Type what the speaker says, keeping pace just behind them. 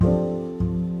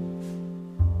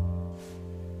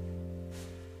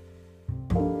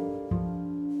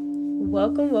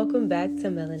welcome back to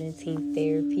Melanin Teen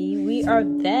Therapy. We are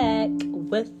back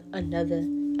with another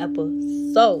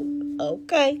episode.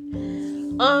 Okay.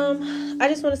 I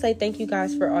just want to say thank you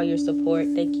guys for all your support.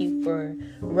 Thank you for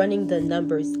running the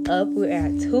numbers up. We're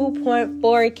at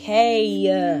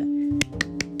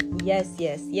 2.4K.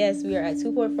 Yes, we are at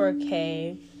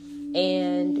 2.4K.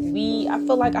 And I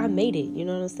feel like I made it, you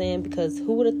know what I'm saying? Because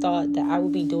who would have thought that I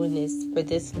would be doing this for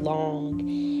this long?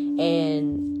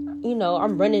 And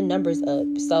I'm running numbers up,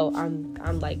 so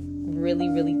I'm like really,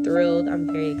 really thrilled. I'm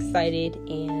very excited,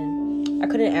 and I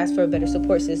couldn't ask for a better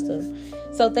support system.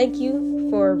 So thank you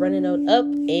for running it up,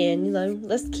 and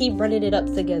let's keep running it up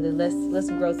together.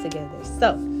 Let's grow together.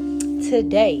 So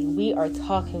today we are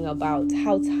talking about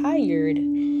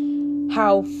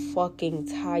how fucking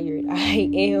tired I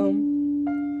am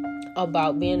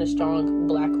about being a strong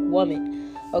Black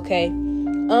woman. Okay.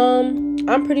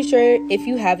 I'm pretty sure if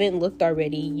you haven't looked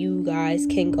already, you guys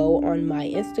can go on my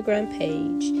Instagram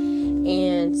page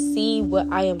and see what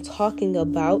I am talking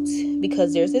about,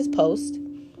 because there's this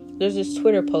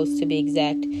Twitter post to be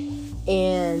exact.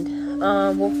 And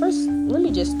first, let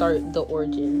me just start the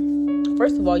origin.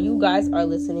 First of all, you guys are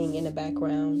listening in the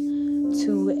background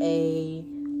to a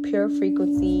pure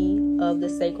frequency of the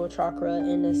sacral chakra,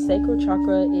 and the sacral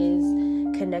chakra is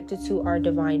connected to our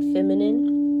divine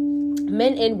feminine,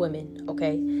 men and women,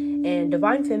 okay? And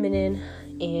divine feminine,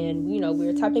 and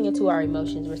we're tapping into our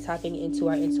emotions, we're tapping into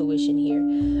our intuition here.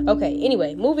 Okay,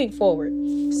 anyway, moving forward.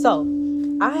 So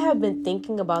I have been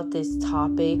thinking about this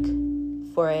topic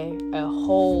for a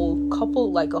whole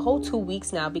 2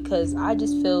 weeks now, because I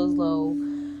just feel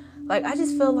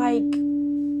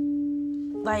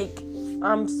like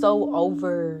I'm so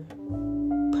over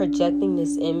projecting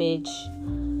this image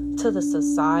to the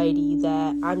society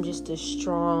that I'm just a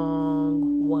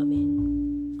strong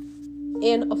woman.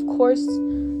 And of course,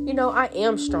 I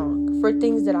am strong for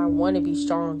things that I want to be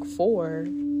strong for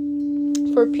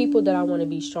people that I want to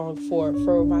be strong for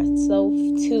myself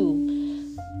too.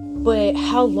 But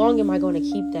how long am I going to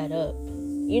keep that up?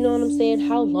 You know what I'm saying?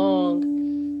 How long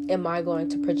am I going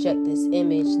to project this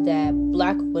image that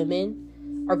Black women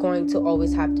are going to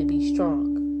always have to be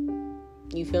strong?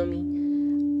 You feel me?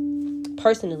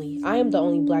 Personally, I am the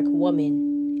only Black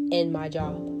woman at my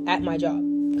job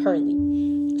currently.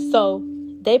 So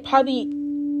they probably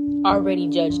already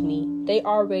judged me. They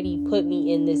already put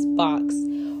me in this box,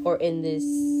 or in this,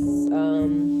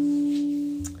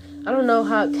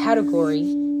 category.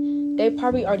 They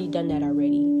probably already done that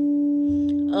already.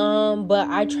 But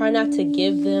I try not to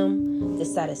give them the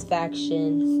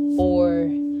satisfaction, or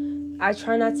I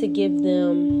try not to give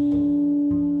them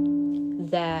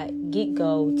that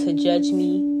get-go to judge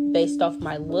me based off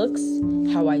my looks,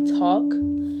 how I talk,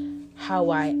 how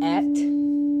I act,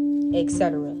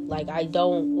 etc. I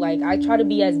try to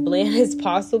be as bland as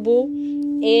possible,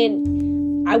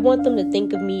 and I want them to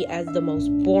think of me as the most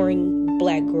boring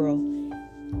Black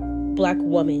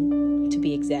woman, to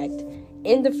be exact,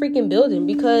 in the freaking building,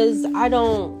 because I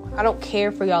don't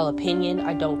care for y'all opinion.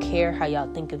 I don't care how y'all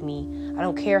think of me. I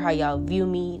don't care how y'all view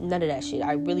me. None of that shit.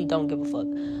 I really don't give a fuck.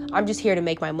 I'm just here to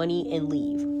make my money and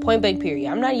leave. Point blank period.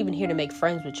 I'm not even here to make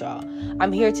friends with y'all.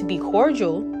 I'm here to be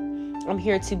cordial. I'm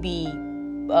here to be,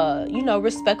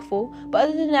 respectful. But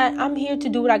other than that, I'm here to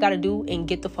do what I gotta do and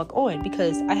get the fuck on,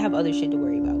 because I have other shit to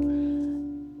worry about.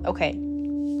 Okay.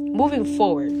 Moving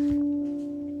forward.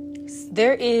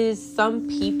 There is some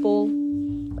people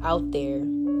out there.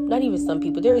 Not even some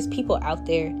people. There is people out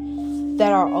there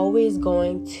that are always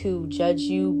going to judge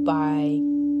you by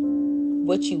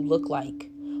what you look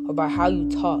like, or by how you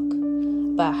talk,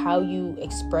 by how you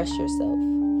express yourself,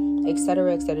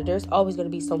 etc., etc. There's always going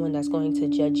to be someone that's going to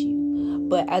judge you.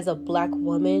 But as a Black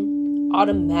woman,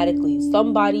 automatically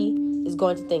somebody is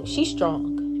going to think she's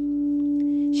strong.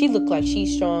 She look like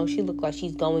she's strong. She look like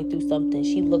she's going through something.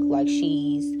 She look like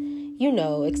she's,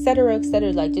 etc.,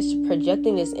 etc. Just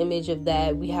projecting this image of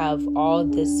that we have all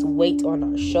this weight on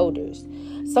our shoulders.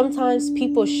 Sometimes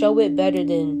people show it better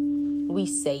than we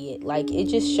say it. It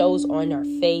just shows on our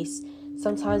face.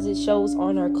 Sometimes it shows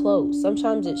on our clothes.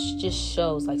 Sometimes it just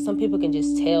shows. Some people can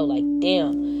just tell,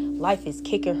 damn, life is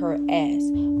kicking her ass.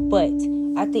 But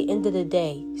at the end of the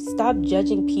day, stop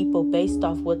judging people based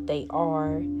off what they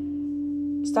are.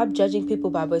 Stop judging people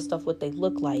based off what they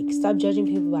look like. Stop judging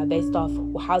people based off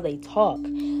how they talk.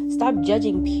 Stop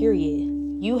judging, period.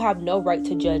 You have no right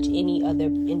to judge any other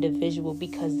individual,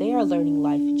 because they are learning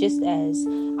life just as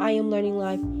I am learning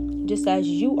life, just as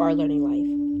you are learning life.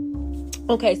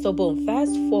 Okay, so boom,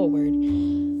 fast forward.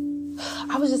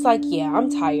 I was just like, yeah, I'm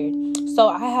tired. So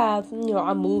I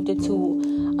moved into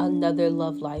another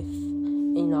love life.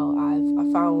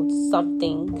 I found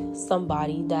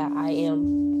somebody that I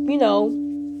am,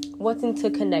 wanting to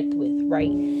connect with, right?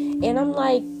 And I'm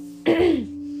like,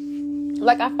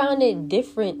 I found it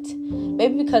different,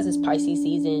 maybe because it's Pisces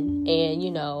season and,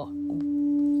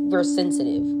 we're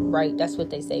sensitive, right? That's what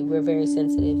they say. We're very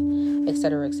sensitive,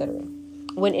 etc., etc.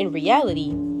 When in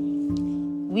reality,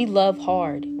 we love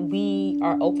hard. We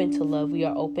are open to love. We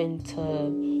are open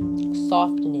to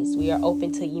softness. We are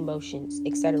open to emotions,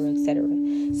 etc., etc.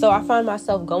 So I find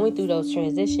myself going through those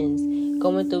transitions,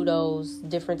 going through those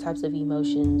different types of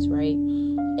emotions, right?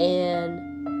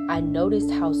 And I noticed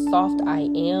how soft I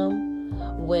am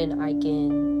when I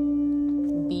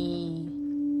can be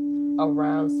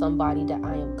around somebody that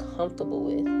I am comfortable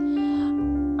with.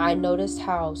 I noticed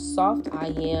how soft I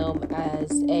am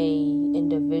as a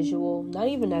individual, not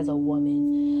even as a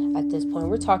woman at this point.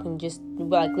 We're talking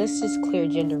let's just clear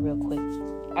gender real quick.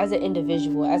 As an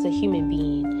individual, as a human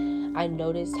being, I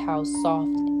noticed how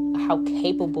soft, how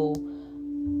capable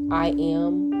I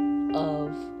am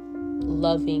of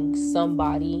loving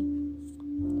somebody,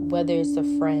 whether it's a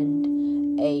friend,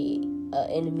 a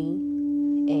enemy,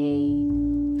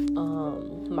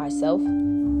 myself,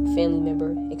 family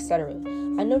member, etc.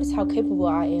 I notice how capable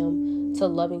I am to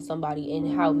loving somebody and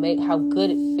how good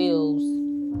it feels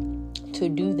to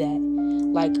do that.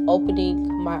 Like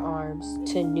opening my arms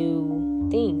to new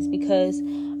things, because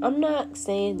I'm not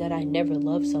saying that I never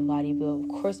loved somebody, but of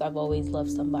course I've always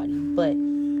loved somebody, but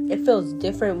it feels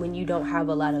different when you don't have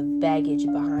a lot of baggage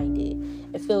behind it.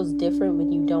 It feels different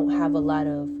when you don't have a lot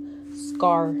of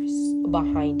scars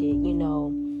behind it,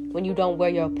 when you don't wear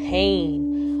your pain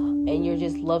and you're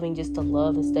just loving just to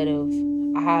love instead of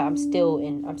I'm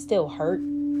still hurt,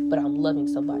 but I'm loving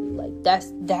somebody. Like that's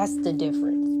the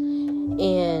difference.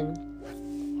 And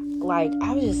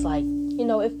I was just like,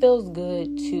 it feels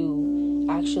good to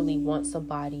actually want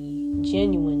somebody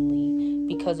genuinely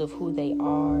because of who they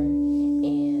are,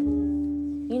 and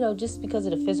just because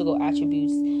of the physical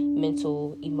attributes,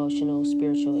 mental, emotional,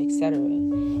 spiritual, etc.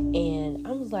 And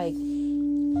I was like,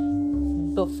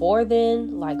 before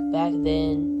then, back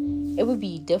then, it would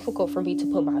be difficult for me to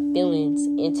put my feelings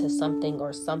into something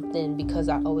or something, because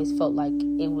I always felt like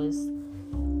it was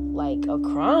like a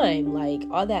crime, like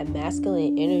all that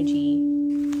masculine energy.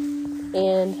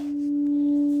 And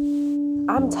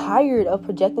I'm tired of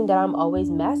projecting that I'm always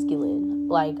masculine.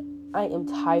 Like, I am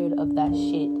tired of that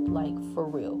shit, for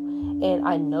real. And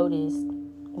I noticed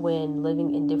when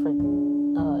living in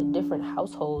different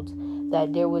households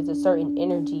that there was a certain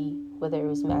energy, whether it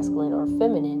was masculine or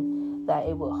feminine, that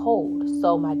it would hold.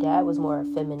 So my dad was more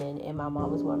feminine and my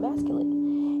mom was more masculine.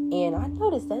 And I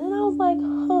noticed that, and I was like,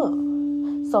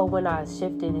 So when I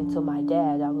shifted into my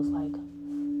dad, I was like,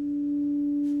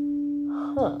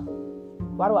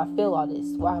 why do I feel all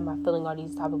this? Why am I feeling all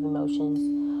these type of emotions?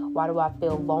 Why do I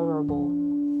feel vulnerable?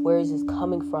 Where is this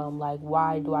coming from?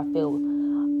 Why do I feel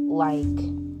like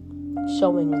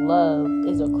showing love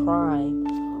is a crime?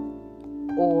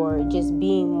 Or just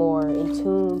being more in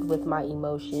tune with my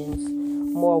emotions,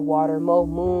 more water, more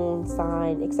moon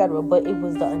sign, etc. But it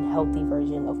was the unhealthy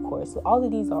version, of course. So all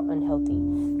of these are unhealthy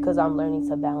because I'm learning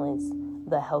to balance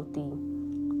the healthy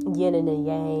yin and the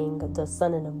yang, the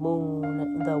sun and the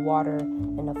moon, the water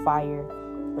and the fire,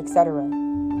 etc.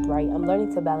 Right? I'm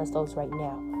learning to balance those right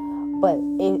now. But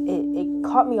it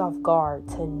caught me off guard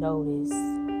to notice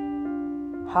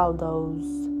how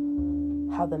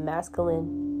the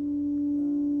masculine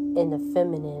and the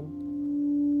feminine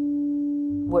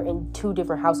were in two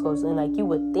different households. And you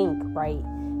would think, right,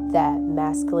 that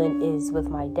masculine is with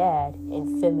my dad and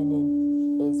feminine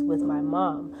is with my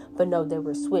mom. But no, they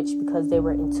were switched because they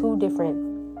were in two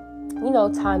different,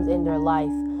 times in their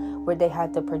life where they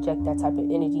had to project that type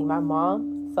of energy. My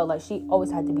mom felt like she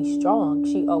always had to be strong.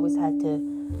 She always had to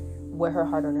wear her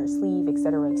heart on her sleeve,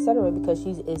 etc., because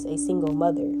she is a single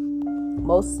mother.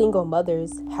 Most single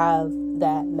mothers have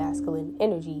that masculine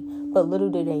energy, but little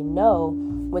do they know,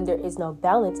 when there is no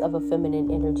balance of a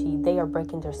feminine energy, they are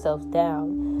breaking themselves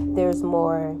down. There's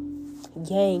more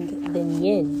yang than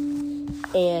yin.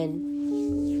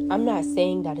 And I'm not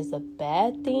saying that is a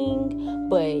bad thing,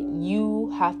 but you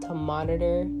have to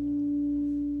monitor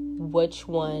which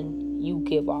one you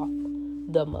give off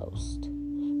the most,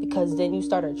 because then you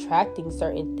start attracting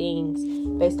certain things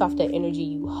based off the energy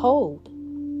you hold.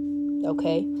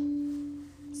 Okay?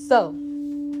 So,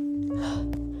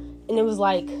 and it was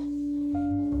like,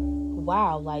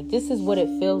 wow, this is what it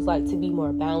feels like to be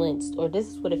more balanced, or this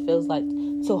is what it feels like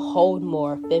to hold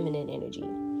more feminine energy.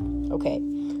 Okay,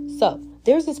 so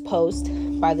there's this post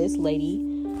by this lady.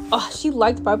 Oh, she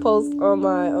liked my post on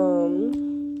my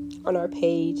on our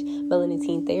page, Melanin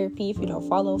Teen Therapy. If you don't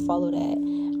follow that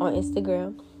on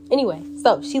Instagram. Anyway,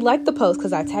 so she liked the post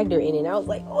because I tagged her in it, and I was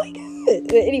like, oh my God.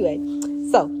 But anyway,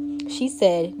 so she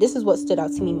said, this is what stood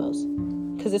out to me most,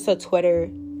 because it's a Twitter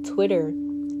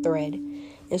thread.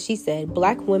 And she said,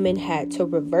 Black women had to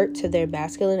revert to their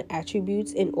masculine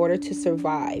attributes in order to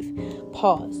survive.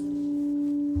 Pause.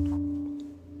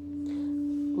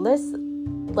 Let's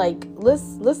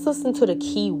listen to the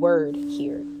key word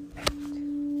here.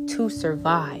 To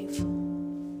survive.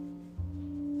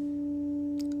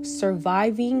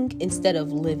 Surviving instead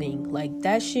of living. Like,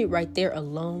 that shit right there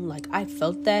alone, like, I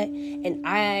felt that, and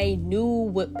I knew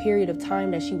what period of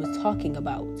time that she was talking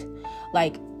about.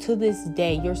 Like, to this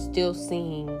day, you're still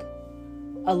seeing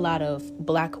a lot of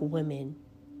Black women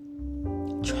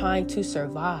trying to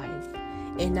survive.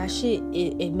 And that shit,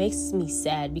 it makes me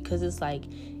sad, because it's like,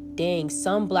 dang,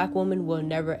 some Black women will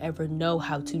never ever know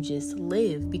how to just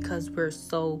live, because we're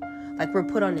so, like, we're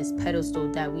put on this pedestal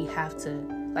that we have to,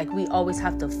 like, we always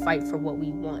have to fight for what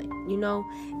we want, you know?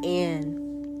 And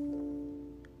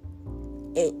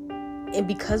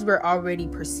because we're already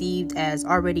perceived as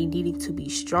already needing to be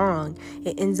strong,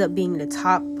 it ends up being the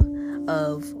top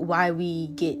of why we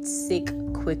get sick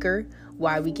quicker,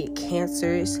 why we get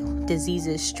cancers,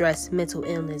 diseases, stress, mental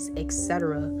illness,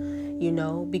 etc. You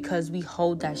know, because we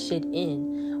hold that shit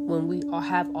in. When we all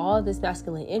have all this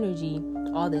masculine energy,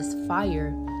 all this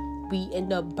fire, we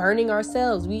end up burning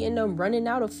ourselves. We end up running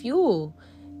out of fuel.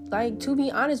 Like, to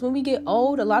be honest, when we get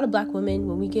old, a lot of Black women,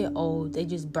 when we get old, they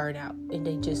just burn out, and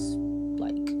they just,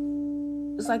 like,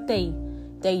 it's like they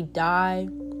die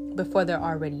before they're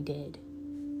already dead,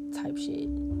 type shit.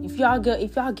 If y'all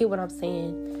get what I'm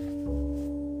saying,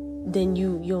 then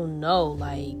you'll know,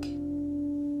 like,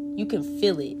 you can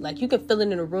feel it. Like, you can feel it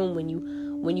in a room when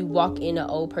you walk in an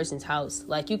old person's house.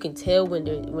 Like, you can tell when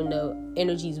the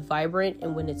energy is vibrant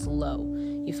and when it's low.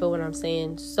 You feel what I'm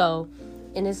saying? So,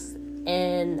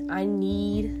 and I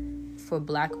need for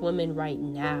Black women right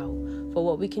now, for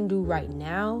what we can do right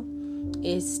now,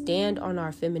 is stand on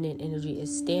our feminine energy,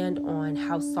 is stand on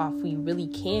how soft we really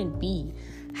can be,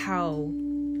 how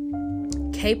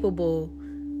capable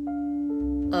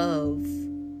of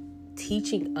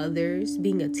teaching others,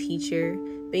 being a teacher,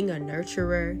 being a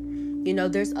nurturer. You know,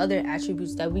 there's other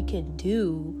attributes that we can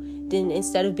do. Then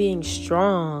instead of being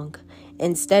strong,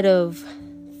 instead of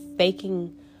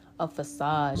faking a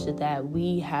facade that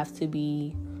we have to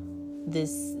be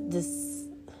this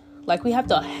like, we have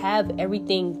to have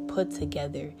everything put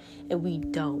together, and we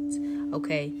don't.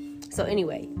 Okay, so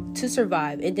anyway, to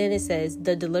survive. And then it says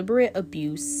the deliberate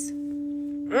abuse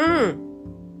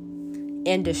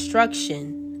and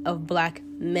destruction of Black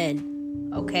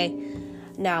men. Okay,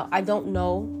 now I don't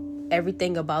know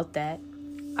everything about that.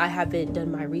 I haven't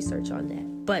done my research on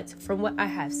that, but from what I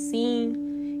have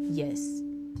seen, yes,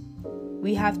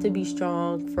 we have to be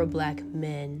strong for Black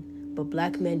men, but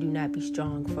Black men do not be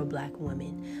strong for Black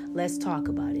women. Let's talk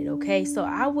about it. Okay, so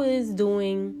I was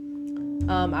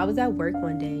at work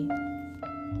one day,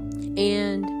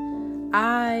 and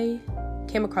I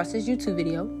came across this YouTube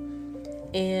video.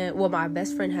 And, well, my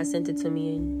best friend had sent it to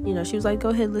me, and, you know, she was like, go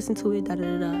ahead, listen to it,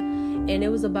 da-da-da-da. And it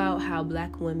was about how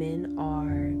Black women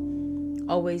are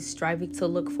always striving to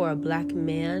look for a Black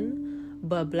man,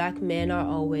 but Black men are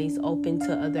always open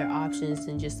to other options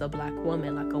than just a Black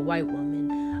woman, like a white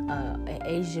woman, an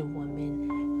Asian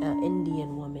woman, an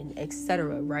Indian woman,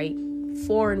 etc., right?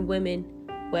 Foreign women,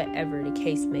 whatever the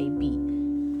case may be.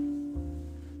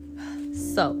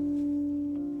 So,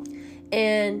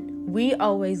 and we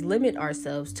always limit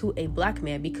ourselves to a Black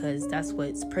man because that's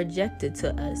what's projected to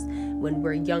us when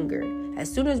we're younger.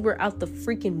 As soon as we're out the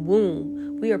freaking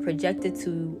womb, we are projected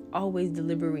to always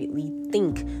deliberately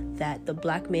think that the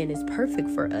Black man is perfect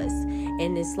for us.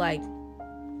 And it's like,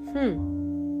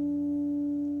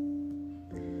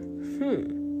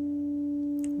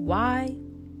 why?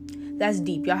 That's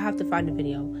deep. Y'all have to find the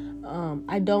video.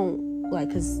 I don't, like,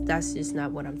 because that's just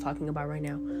not what I'm talking about right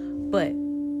now. But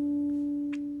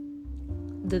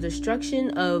the destruction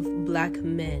of Black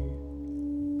men,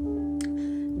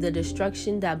 the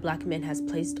destruction that Black men has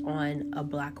placed on a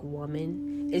Black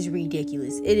woman is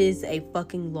ridiculous. It is a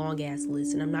fucking long ass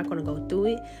list, and I'm not going to go through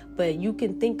it, but you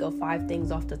can think of 5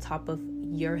 things off the top of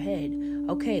your head.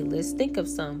 Okay, let's think of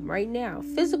some right now.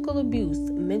 Physical abuse,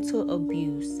 mental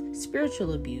abuse,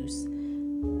 spiritual abuse.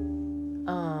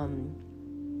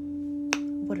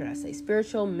 What did I say?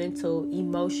 Spiritual, mental,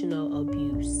 emotional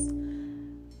abuse,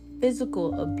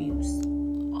 physical abuse.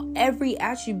 Every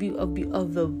attribute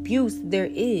of abuse there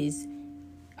is,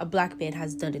 a Black man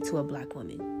has done it to a Black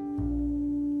woman.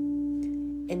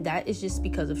 And that is just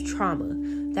because of trauma.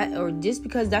 Or just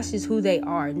because that's just who they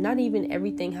are. Not even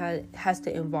everything has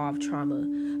to involve trauma.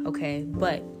 Okay,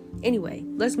 but anyway,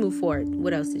 let's move forward.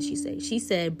 What else did she say? She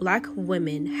said Black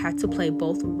women had to play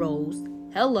both roles.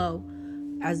 Hello,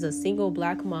 as a single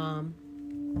Black mom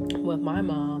with my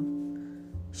mom,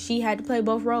 she had to play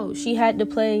both roles. She had to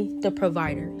play the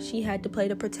provider. She had to play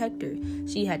the protector.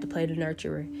 She had to play the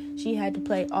nurturer. She had to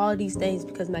play all these things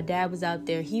because my dad was out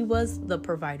there. He was the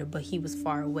provider, but he was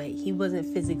far away. He wasn't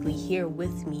physically here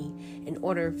with me in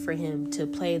order for him to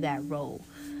play that role.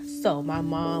 So my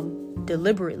mom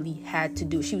deliberately had to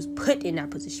do. She was put in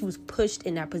that position. She was pushed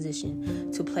in that position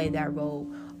to play that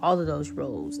role, all of those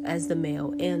roles as the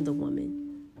male and the woman.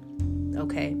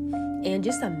 Okay, and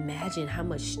just imagine how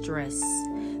much stress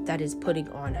that is putting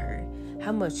on her,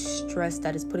 how much stress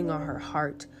that is putting on her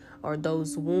heart, or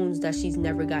those wounds that she's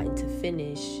never gotten to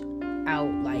finish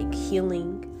out, like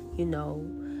healing,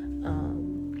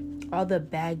 all the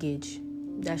baggage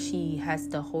that she has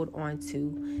to hold on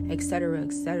to, etc.,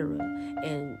 etc.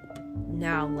 And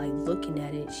now, like, looking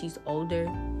at it, she's older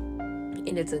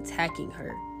and it's attacking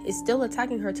her. It's still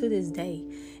attacking her to this day.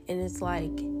 And it's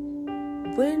like,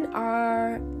 when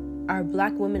are our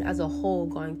Black women as a whole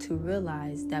going to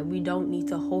realize that we don't need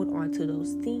to hold on to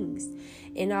those things?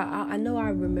 And I know I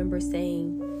remember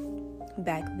saying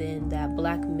back then that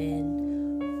Black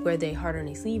men wear their heart on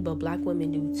their sleeve, but Black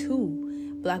women do too.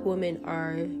 Black women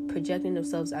are projecting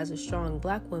themselves as a strong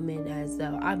Black woman, as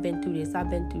I've been through this, I've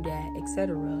been through that,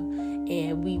 etc.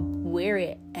 And we wear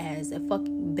it as a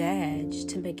fucking badge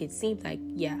to make it seem like,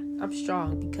 yeah, I'm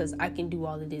strong because I can do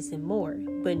all of this and more.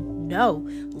 But no,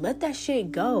 let that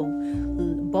shit go.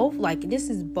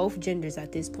 This is both genders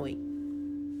at this point.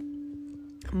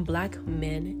 Black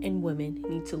men and women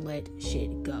need to let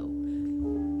shit go.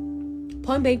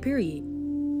 Point blank, period.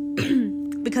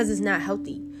 Because it's not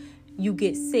healthy. You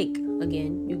get sick.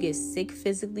 Again, you get sick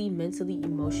physically, mentally,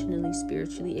 emotionally,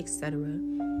 spiritually, etc.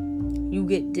 You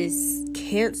get these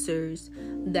cancers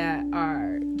that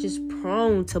are just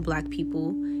prone to Black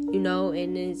people,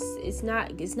 and it's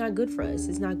not good for us.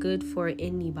 It's not good for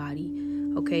anybody.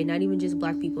 Okay, not even just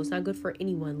Black people. It's not good for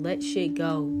anyone. Let shit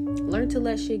go. Learn to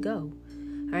let shit go.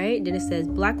 All right. Then it says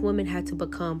Black women had to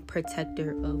become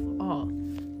protector of all.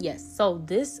 Yes. So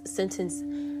this sentence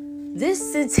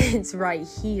right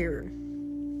here.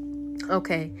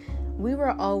 Okay, we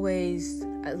were always,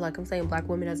 like I'm saying, Black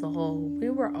women as a whole, we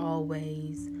were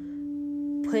always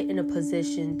put in a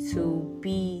position to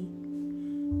be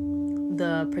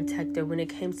the protector when it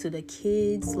came to the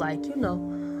kids. Like,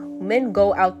 men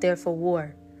go out there for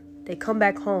war. They come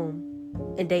back home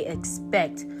and they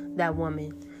expect that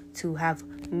woman to have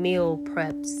meal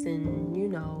preps and,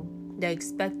 they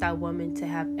expect that woman to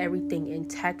have everything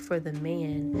intact for the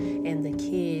man and the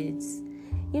kids.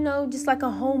 Just like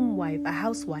a home wife, a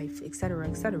housewife, etc.,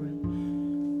 etc.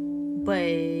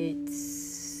 But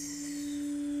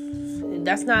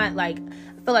that's not like,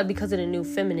 I feel like because of the new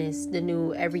feminists, the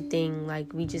new everything,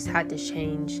 like we just had to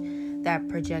change that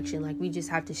projection. Like we just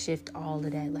have to shift all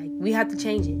of that. Like we have to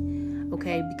change it,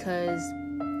 okay? Because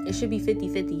it should be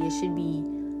 50-50. It should be,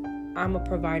 I'm a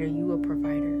provider, you a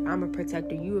provider. I'm a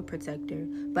protector, you a protector.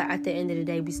 But at the end of the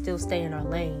day, we still stay in our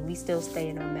lane. We still stay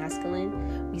in our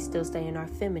masculine. We still stay in our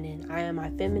feminine. I am my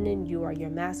feminine, you are your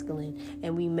masculine.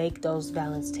 And we make those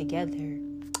balance together.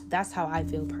 That's how I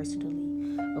feel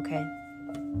personally. Okay?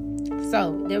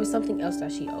 So, there was something else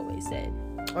that she always said.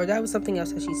 Or that was something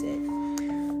else that she said.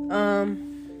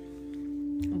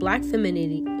 Black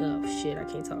femininity. Oh, shit, I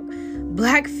can't talk.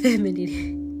 Black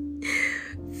femininity.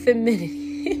 Femininity.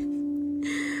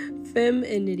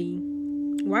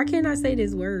 Why can't I say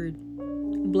this word?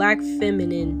 Black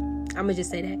feminine. I'm gonna just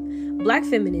say that. Black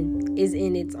feminine is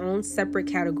in its own separate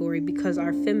category because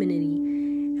our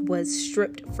femininity was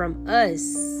stripped from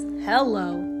us.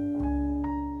 Hello.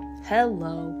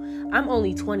 I'm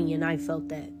only 20 and I felt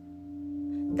that.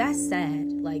 That's sad.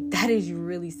 Like, that is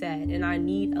really sad. And I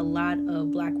need a lot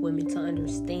of Black women to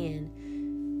understand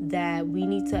that we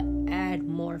need to add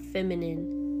more feminine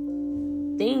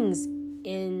things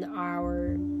in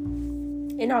our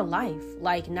life,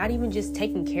 like not even just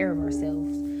taking care of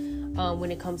ourselves when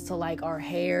it comes to like our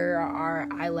hair, our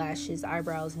eyelashes,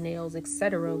 eyebrows, nails,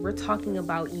 etc. We're talking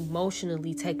about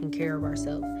emotionally taking care of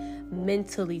ourselves,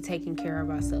 mentally taking care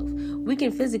of ourselves. We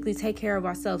can physically take care of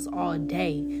ourselves all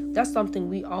day. That's something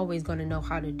we always going to know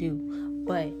how to do.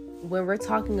 But when we're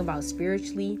talking about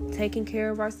spiritually taking care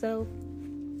of ourselves,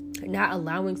 not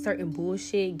allowing certain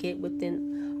bullshit get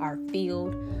within our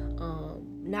field,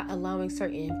 not allowing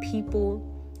certain people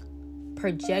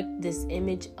project this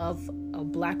image of a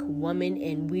black woman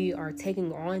and we are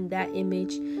taking on that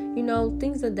image,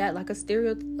 things of that, like a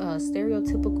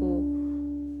stereotypical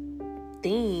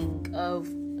thing of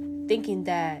thinking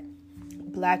that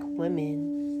black women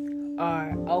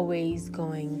are always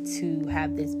going to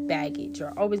have this baggage,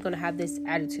 or always going to have this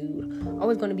attitude,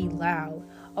 always going to be loud,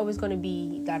 always going to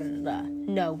be da-da-da-da.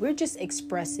 No, we're just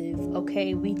expressive,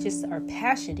 okay? We just are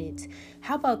passionate.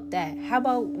 How about that? How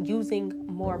about using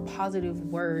more positive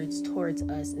words towards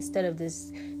us instead of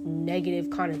this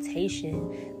negative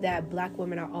connotation that black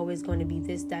women are always going to be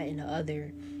this, that, and the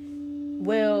other?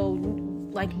 Well,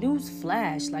 like, news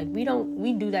flash, like, we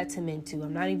do that to men too.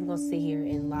 I'm not even gonna sit here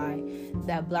and lie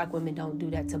that black women don't do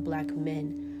that to black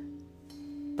men.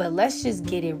 But let's just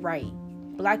get it right.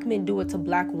 Black men do it to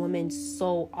black women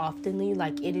so oftenly,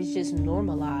 like, it is just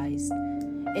normalized.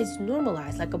 It's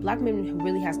normalized. Like, a black man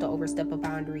really has to overstep a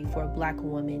boundary for a black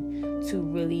woman to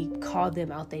really call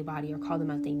them out their body or call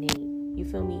them out their name. You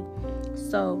feel me?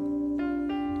 So,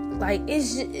 like,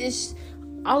 it's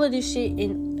all of this shit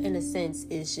in a sense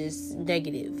is just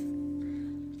negative.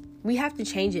 We have to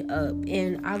change it up.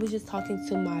 And I was just talking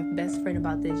to my best friend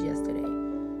about this yesterday.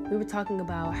 We were talking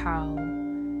about how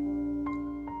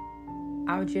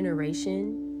our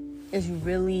generation is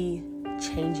really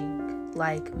changing.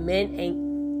 Like, men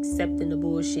ain't accepting the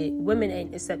bullshit. Women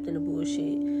ain't accepting the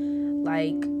bullshit.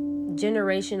 Like,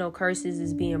 generational curses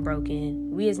is being broken.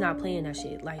 We is not playing that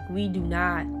shit. Like, we do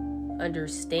not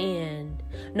understand.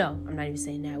 No, I'm not even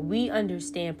saying that. We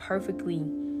understand perfectly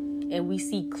and we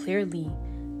see clearly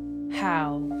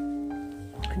how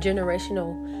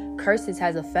generational curses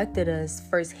has affected us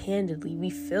first-handedly.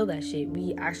 We feel that shit.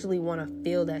 We actually want to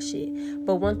feel that shit.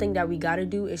 But one thing that we got to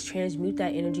do is transmute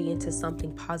that energy into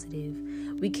something positive.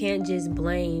 We can't just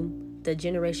blame the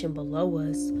generation below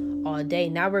us all day.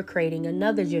 Now we're creating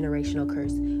another generational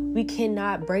curse. We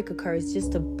cannot break a curse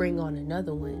just to bring on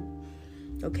another one.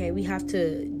 Okay, we have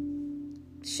to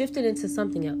shift it into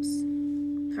something else.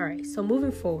 All right, so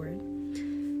moving forward,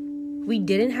 we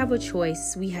didn't have a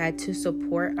choice. We had to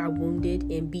support our wounded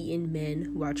and beaten men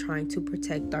while trying to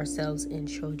protect ourselves and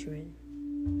children.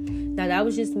 Now, that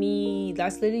was just me.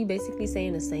 That's literally basically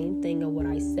saying the same thing of what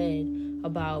I said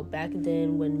about back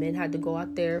then when men had to go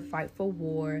out there, fight for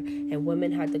war, and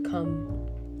women had to come,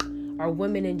 or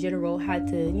women in general had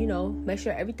to, make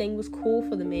sure everything was cool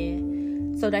for the man,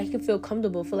 so that he can feel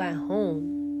comfortable, feel at home.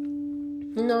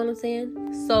 You know what I'm saying?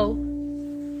 So,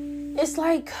 it's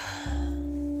like,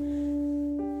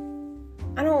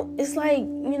 I don't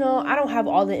have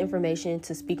all the information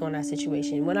to speak on that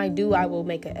situation. When I do, I will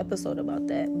make an episode about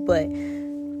that. But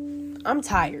I'm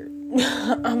tired.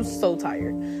 I'm so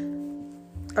tired.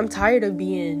 I'm tired of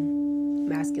being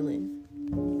masculine.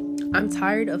 I'm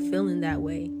tired of feeling that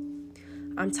way.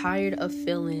 I'm tired of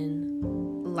feeling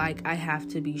like I have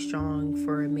to be strong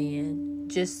for a man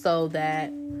just so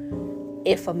that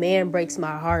if a man breaks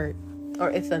my heart or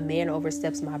if a man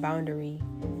oversteps my boundary,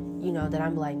 that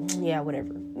I'm like, yeah,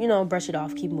 whatever, brush it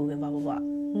off, keep moving, blah, blah, blah.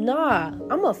 Nah,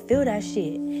 I'm gonna feel that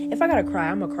shit. If I gotta cry,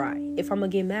 I'm gonna cry. If I'm gonna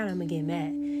get mad, I'm gonna get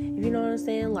mad. If you know what I'm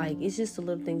saying? Like, it's just the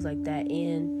little things like that.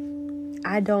 And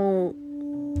I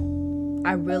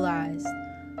realized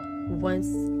once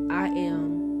I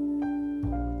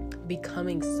am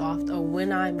becoming soft, or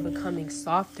when I'm becoming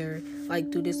softer,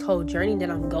 like through this whole journey that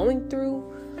I'm going through,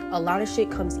 a lot of shit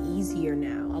comes easier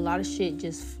now. A lot of shit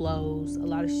just flows. A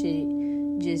lot of shit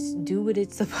just do what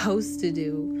it's supposed to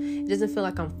do. It doesn't feel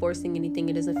like I'm forcing anything.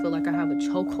 It doesn't feel like I have a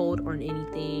chokehold on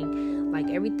anything. Like,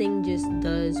 everything just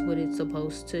does what it's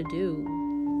supposed to do,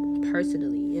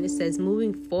 personally. And it says,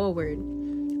 moving forward,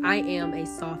 I am a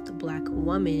soft black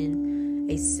woman,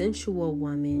 a sensual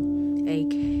woman,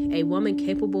 a woman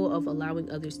capable of allowing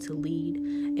others to lead,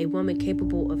 a woman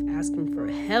capable of asking for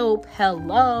help.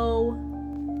 Hello.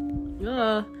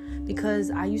 Because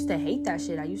I used to hate that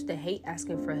shit. I used to hate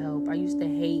asking for help. I used to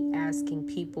hate asking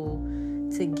people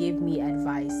to give me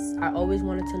advice. I always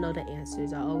wanted to know the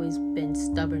answers. I always been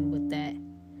stubborn with that.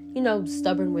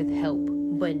 Stubborn with help.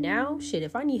 But now, shit,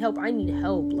 if I need help, I need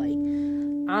help. Like,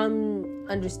 I'm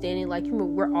understanding, like,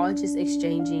 we're all just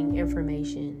exchanging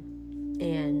information.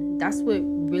 And that's what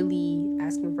really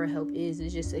asking for help is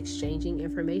just exchanging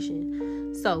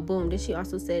information. So, boom, then she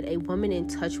also said, a woman in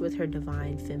touch with her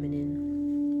divine feminine.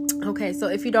 Okay, so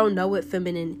if you don't know what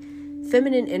feminine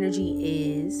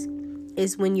energy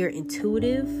is when you're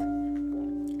intuitive,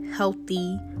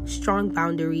 healthy, strong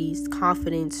boundaries,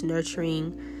 confidence,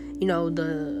 nurturing.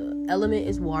 The element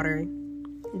is water.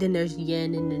 Then there's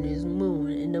yin, and then there's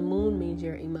moon. And the moon means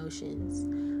your emotions.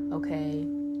 Okay?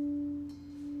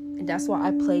 And that's why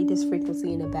I played this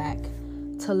frequency in the back,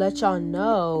 to let y'all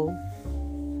know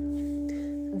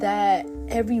that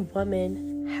every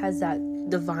woman has that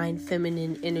divine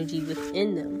feminine energy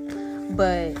within them.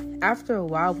 But after a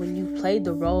while, when you play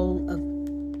the role of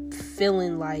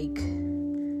feeling like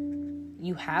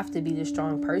you have to be the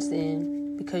strong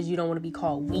person because you don't want to be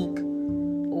called weak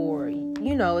or,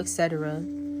 etc.,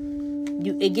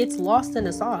 it gets lost in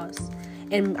the sauce.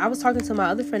 And I was talking to my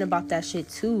other friend about that shit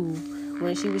too,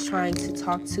 when she was trying to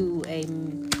talk to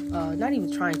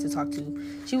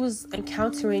she was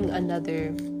encountering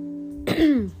another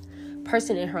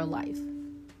person in her life.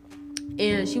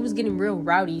 And she was getting real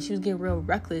rowdy. She was getting real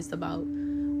reckless about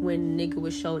when nigga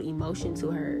was showed emotion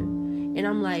to her. And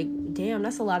I'm like, damn,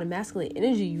 that's a lot of masculine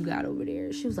energy you got over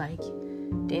there. She was like,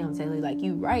 damn, Taylor, like,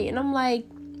 you right. And I'm like,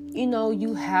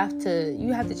 you have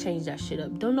to change that shit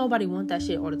up. Don't nobody want that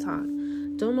shit all the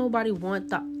time. Don't nobody want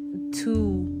the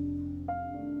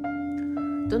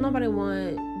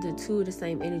two of the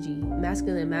same energy,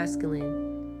 masculine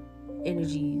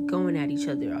energy going at each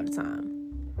other all the time.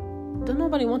 Don't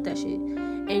nobody want that shit.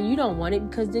 And you don't want it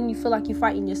because then you feel like you're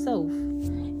fighting yourself.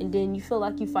 And then you feel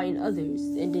like you're fighting others.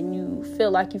 And then you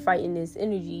feel like you're fighting this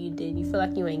energy. Then you feel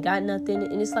like you ain't got nothing.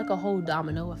 And it's like a whole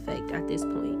domino effect at this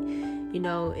point.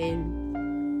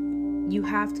 And you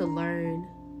have to learn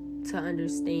to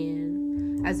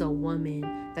understand as a woman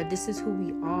that this is who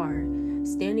we are.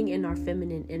 Standing in our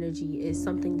feminine energy is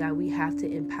something that we have to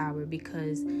empower,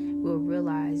 because we'll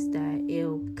realize that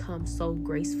it'll come so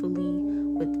gracefully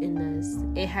within us.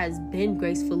 It has been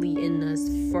gracefully in us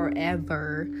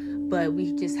forever, but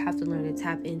we just have to learn to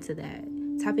tapping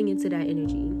into that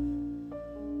energy.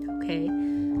 Okay,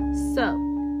 so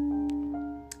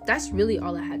that's really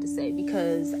all I had to say,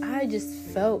 because I just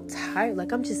felt tired.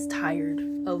 Like, I'm just tired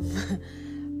of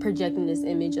projecting this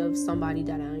image of somebody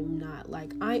that I'm not.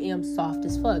 Like, I am soft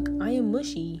as fuck. I am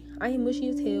mushy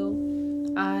as hell.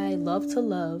 I love to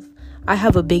love. I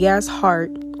have a big ass heart,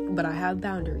 but I have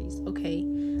boundaries. Okay,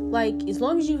 like, I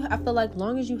feel like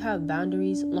long as you have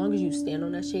boundaries, long as you stand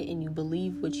on that shit and you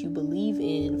believe what you believe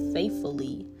in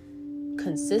faithfully,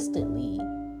 consistently,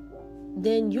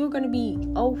 then you're gonna be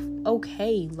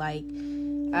okay. Like,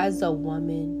 as a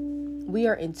woman, we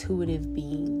are intuitive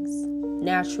beings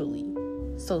naturally.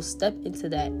 So step into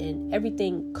that and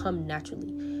everything come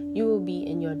naturally. You will be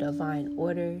in your divine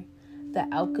order. The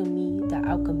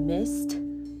alchemist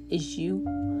is you.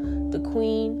 The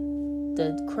queen,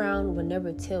 the crown will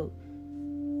never tilt.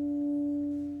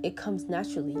 It comes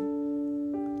naturally.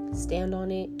 Stand on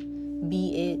it,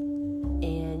 be it,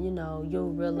 and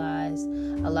you'll realize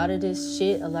a lot of this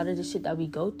shit that we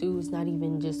go through is not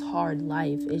even just hard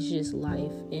life. It's just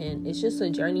life, and it's just a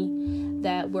journey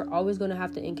that we're always going to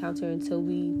have to encounter until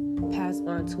we pass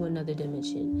on to another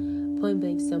dimension. Point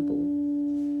blank simple.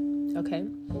 Okay,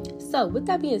 so with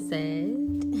that being said,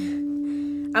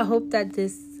 I hope that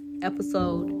this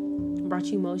episode brought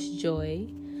you most joy.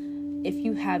 If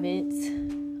you haven't,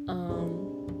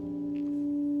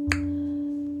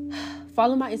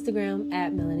 follow my Instagram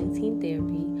at Melanin Teen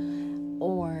Therapy,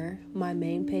 or my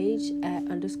main page at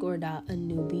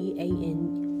 _.anubi,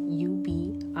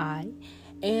 ANUBI.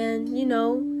 And,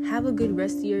 have a good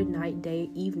rest of your night, day,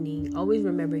 evening. Always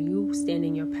remember, you stand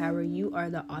in your power. You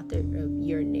are the author of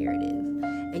your narrative.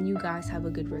 And you guys have a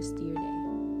good rest of your day.